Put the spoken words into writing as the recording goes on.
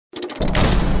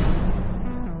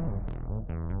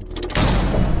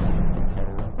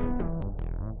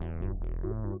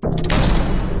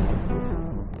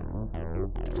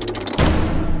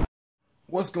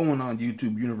What's going on,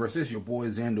 YouTube universe? It's your boy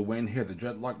Xander Wayne here, the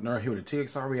Dreadlock Nerd, here with the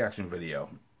TXI reaction video.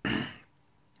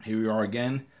 Here we are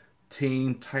again.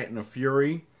 Team Titan of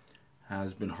Fury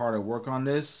has been hard at work on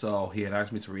this, so he had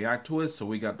asked me to react to it. So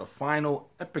we got the final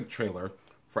epic trailer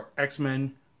for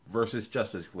X-Men vs.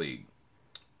 Justice League.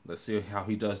 Let's see how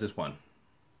he does this one.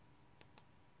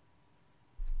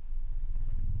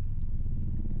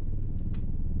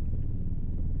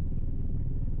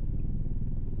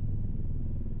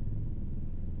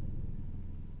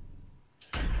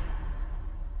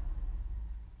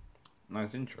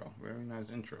 Nice intro. Very nice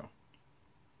intro.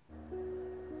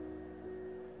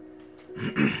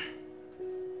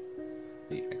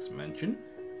 The X-Mention.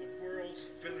 The world's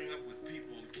filling up with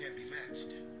people that can't be matched.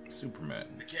 Superman.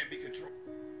 They can't be controlled.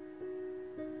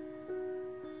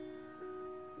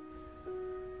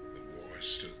 The war is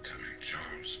still coming,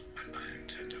 Charles, and I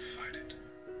intend to fight it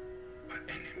by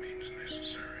any means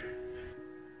necessary.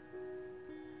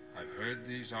 I've heard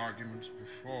these arguments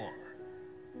before.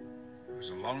 It was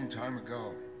a long time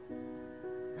ago.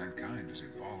 Mankind has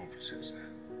evolved since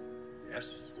then.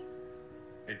 Yes,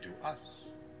 into us.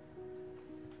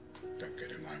 Don't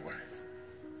get in my way.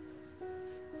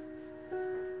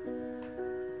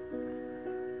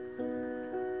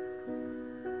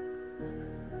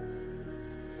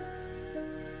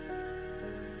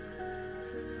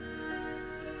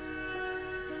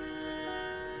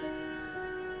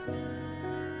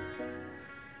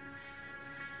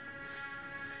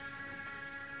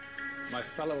 My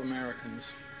fellow Americans,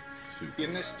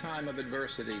 in this time of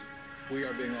adversity, we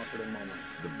are being offered a moment.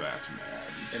 The Batman.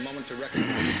 A moment to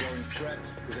recognize a growing threat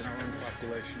within our own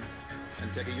population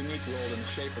and take a unique role in the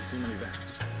shape of human events.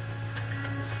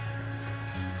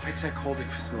 High-tech holding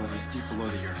facilities deep below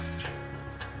the earth.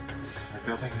 We're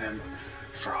building them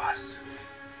for us.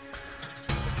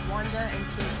 Wanda and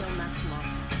Kingpin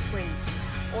Maximoff, twins.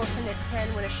 Orphaned at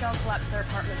 10 when a shell collapsed their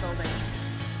apartment building.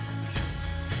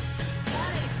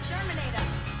 Exterminate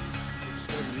us!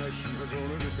 Extermination has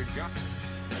already begun.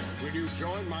 Will you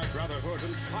join my brotherhood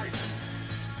and fight?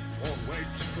 Or wait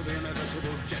for the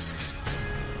inevitable genocide?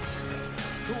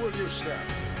 Who will you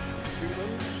stand?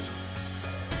 Humans?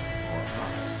 Or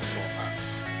us?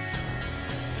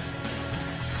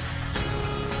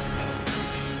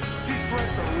 These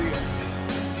threats are real.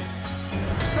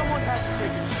 Someone has to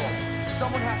take control.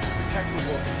 Someone has to protect the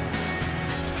world.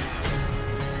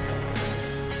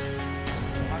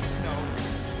 We must know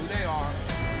who they are.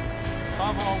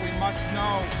 Above all, we must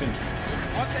know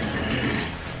what they can do.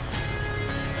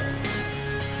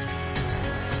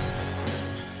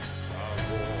 Our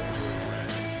war will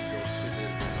end. Your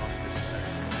cities will not be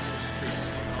safe. Your streets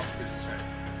will not be safe.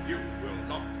 You will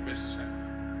not be safe.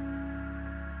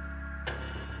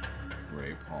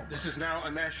 Ray Palmer. This is now a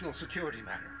national security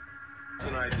matter. It's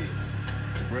an idea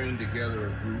to bring together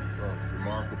a group of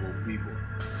remarkable people.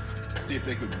 See if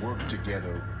they could work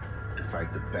together to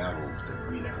fight the battles that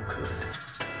we never could.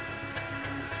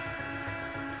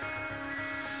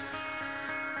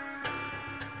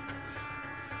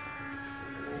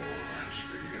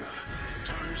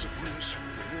 Time is upon us.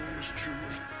 We all must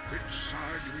choose which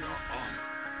side we are on.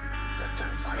 Let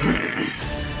them fight.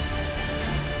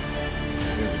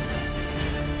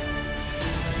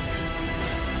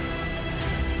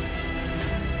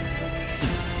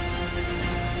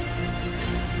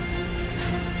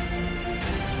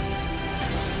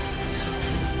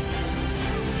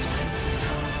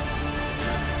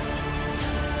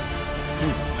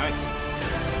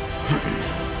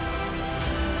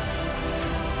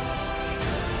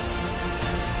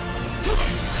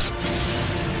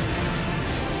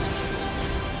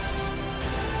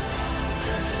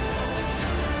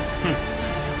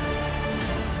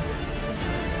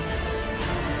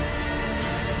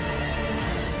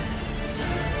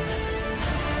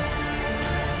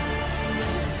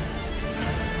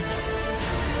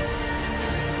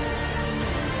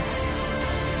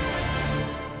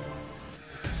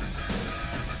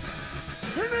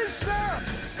 Finish them!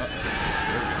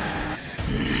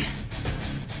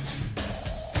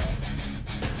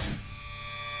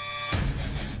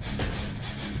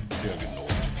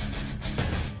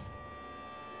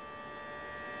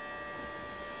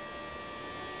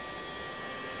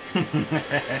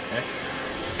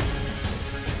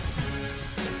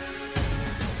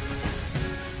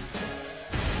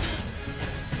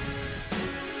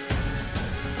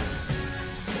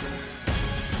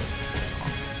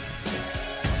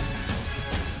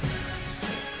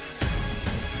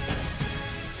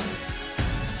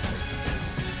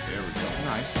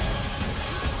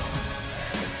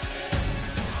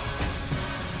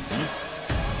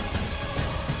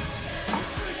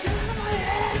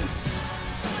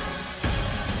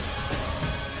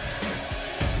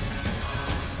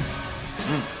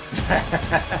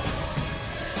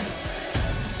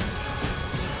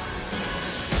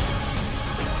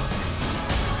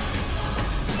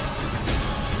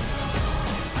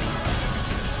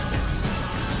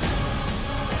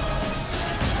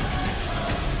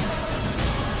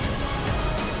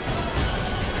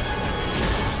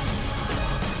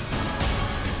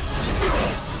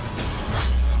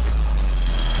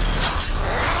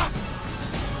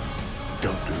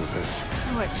 Don't do this.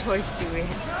 What choice do we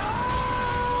have?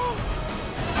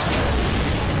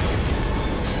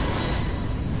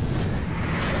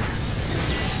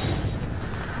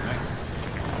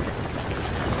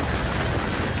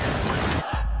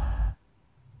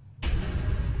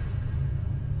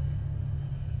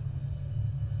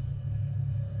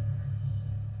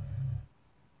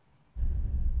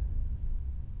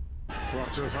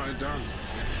 What have I done?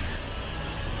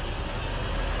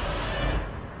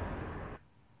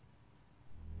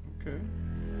 Okay.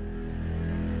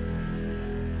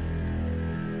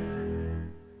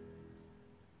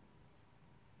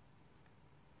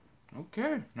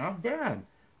 Okay, not bad.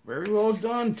 Very well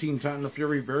done, Teen Titan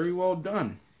Fury. Very well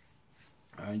done.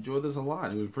 I enjoyed this a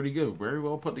lot. It was pretty good. Very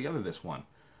well put together, this one.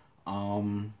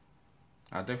 I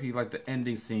definitely like the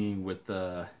ending scene with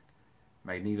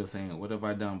Magneto saying, "What have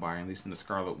I done by unleashing the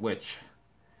Scarlet Witch?"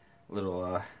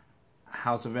 Little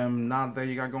House of M nod there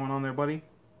you got going on there, buddy.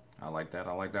 I like that.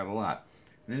 I like that a lot.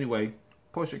 And anyway,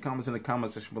 post your comments in the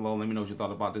comment section below. Let me know what you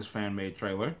thought about this fan-made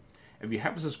trailer. If you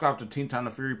haven't subscribed to Teen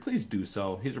Titan Fury, please do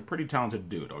so. He's a pretty talented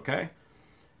dude, okay?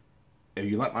 If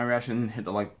you like my reaction, hit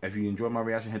the like. If you enjoyed my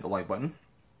reaction, hit the like button.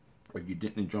 If you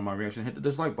didn't enjoy my reaction, hit the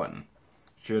dislike button.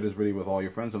 Share this video with all your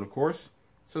friends, and of course,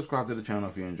 subscribe to the channel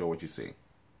if you enjoy what you see.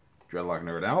 Dreadlock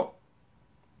Nerd out.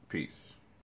 Peace.